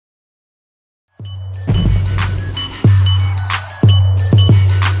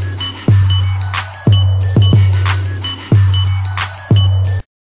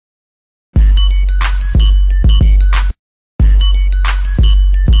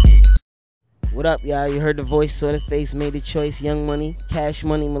What up, y'all? You heard the voice, saw the face, made the choice. Young Money, Cash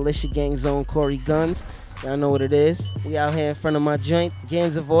Money, Militia Gang Zone, Cory Gunz. Y'all know what it is. We out here in front of my joint.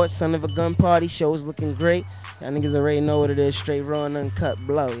 Ganzavort, Son of a Gun Party. Show's looking great. Y'all niggas already know what it is. Straight raw and uncut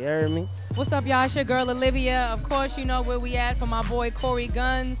blow. You heard me? What's up, y'all? It's your girl, Olivia. Of course, you know where we at for my boy, Cory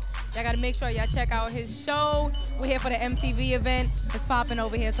Gunz. Y'all got to make sure y'all check out his show. We're here for the MTV event. It's popping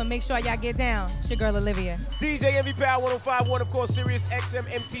over here, so make sure y'all get down. It's your girl, Olivia. DJ MVP Power 105.1, of course, Sirius XM,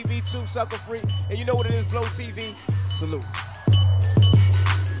 MTV 2, Sucker Free. And you know what it is, Blow TV. Salute.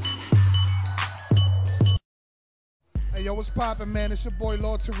 Hey, yo, what's poppin', man? It's your boy,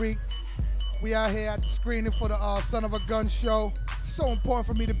 Lord Tariq. We out here at the screening for the Son of a Gun show. It's so important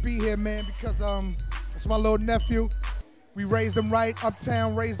for me to be here, man, because it's my little nephew. We raised him right,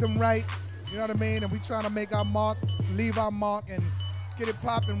 Uptown raised him right, you know what I mean? And we trying to make our mark, leave our mark, and get it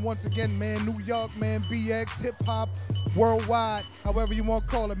popping once again, man. New York, man, BX, hip-hop, worldwide, however you want to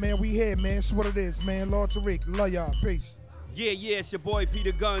call it, man. We here, man. It's what it is, man. Lord Tariq, love y'all. Peace. Yeah, it's your boy,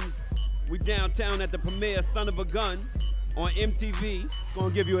 Peter Gunz. We downtown at the premiere, Son of a Gun, on MTV. It's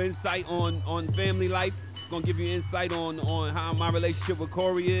gonna give you insight on family life. It's gonna give you insight on how my relationship with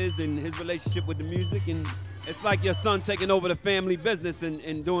Cory is and his relationship with the music. And it's like your son taking over the family business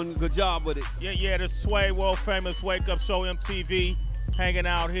and doing a good job with it. Yeah, the Sway, world famous Wake Up Show MTV, hanging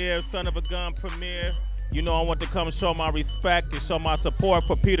out here, Son of a Gun premiere. You know I want to come show my respect and show my support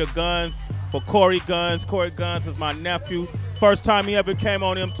for Peter Gunz, for Cory Gunz. Cory Gunz is my nephew. First time he ever came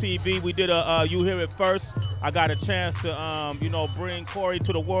on MTV, we did a You Hear It First. I got a chance to, bring Cory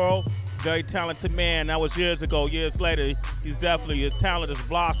to the world. Very talented man. That was years ago. Years later, his talent is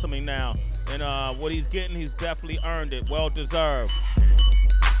blossoming now. And what he's getting, he's definitely earned it. Well deserved.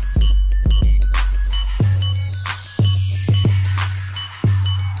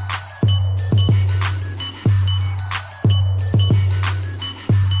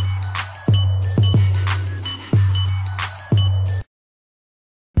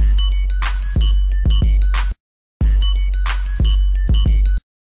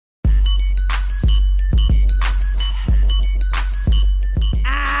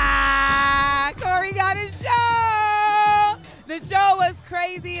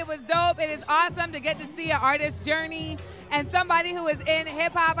 It was dope. It is awesome to get to see an artist's journey and somebody who is in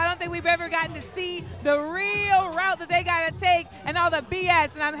hip-hop. I don't think we've ever gotten to see the real route that they got to take and all the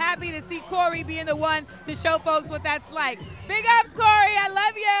BS, and I'm happy to see Cory being the one to show folks what that's like. Big ups, Cory. I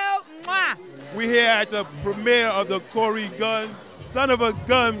love you. Mwah. We're here at the premiere of the Cory Gunz, Son of a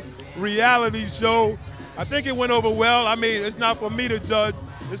Gun reality show. I think it went over well. I mean, it's not for me to judge.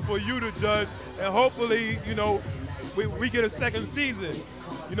 It's for you to judge. And hopefully, we get a second season.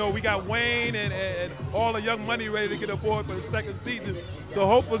 We got Wayne and all the Young Money ready to get aboard for the second season. So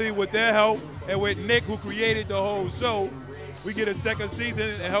hopefully with their help and with Nick, who created the whole show, we get a second season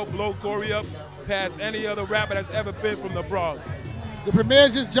and help blow Cory up past any other rapper that's ever been from the Bronx. The premiere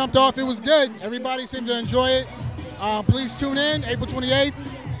just jumped off. It was good. Everybody seemed to enjoy it. Please tune in April 28th,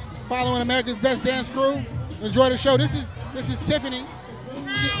 following America's Best Dance Crew. Enjoy the show. This is Tiffany.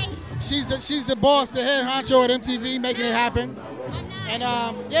 She's the boss, the head honcho at MTV, making it happen.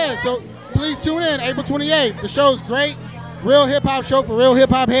 And so please tune in April 28th. The show's great. Real hip-hop show for real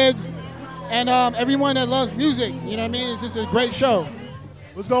hip-hop heads. And everyone that loves music, you know what I mean? It's just a great show.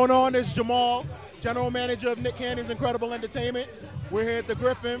 What's going on? This is Jamal, General Manager of Nick Cannon's Incredible Entertainment. We're here at the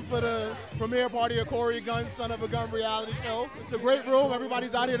Griffin for the premiere party of Cory Gunz, Son of a Gun reality show. It's a great room.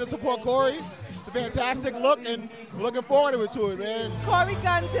 Everybody's out here to support Cory. It's a fantastic look, and we're looking forward to it, man. Cory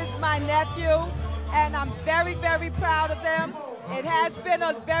Gunz is my nephew, and I'm very, very proud of him. It has been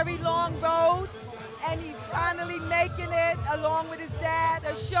a very long road, and he's finally making it along with his dad.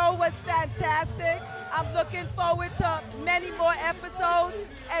 The show was fantastic. I'm looking forward to many more episodes,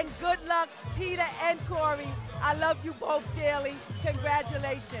 and good luck, Peter and Cory. I love you both dearly.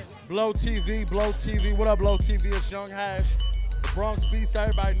 Congratulations. Blow TV. What up, Blow TV? It's Young Hash. The Bronx Beast,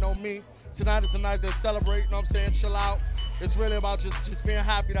 everybody know me. Tonight is a night to celebrate, you know what I'm saying? Chill out. It's really about just being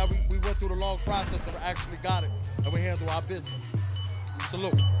happy that we went through the long process and actually got it, and we handle our business.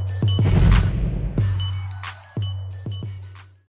 Salute.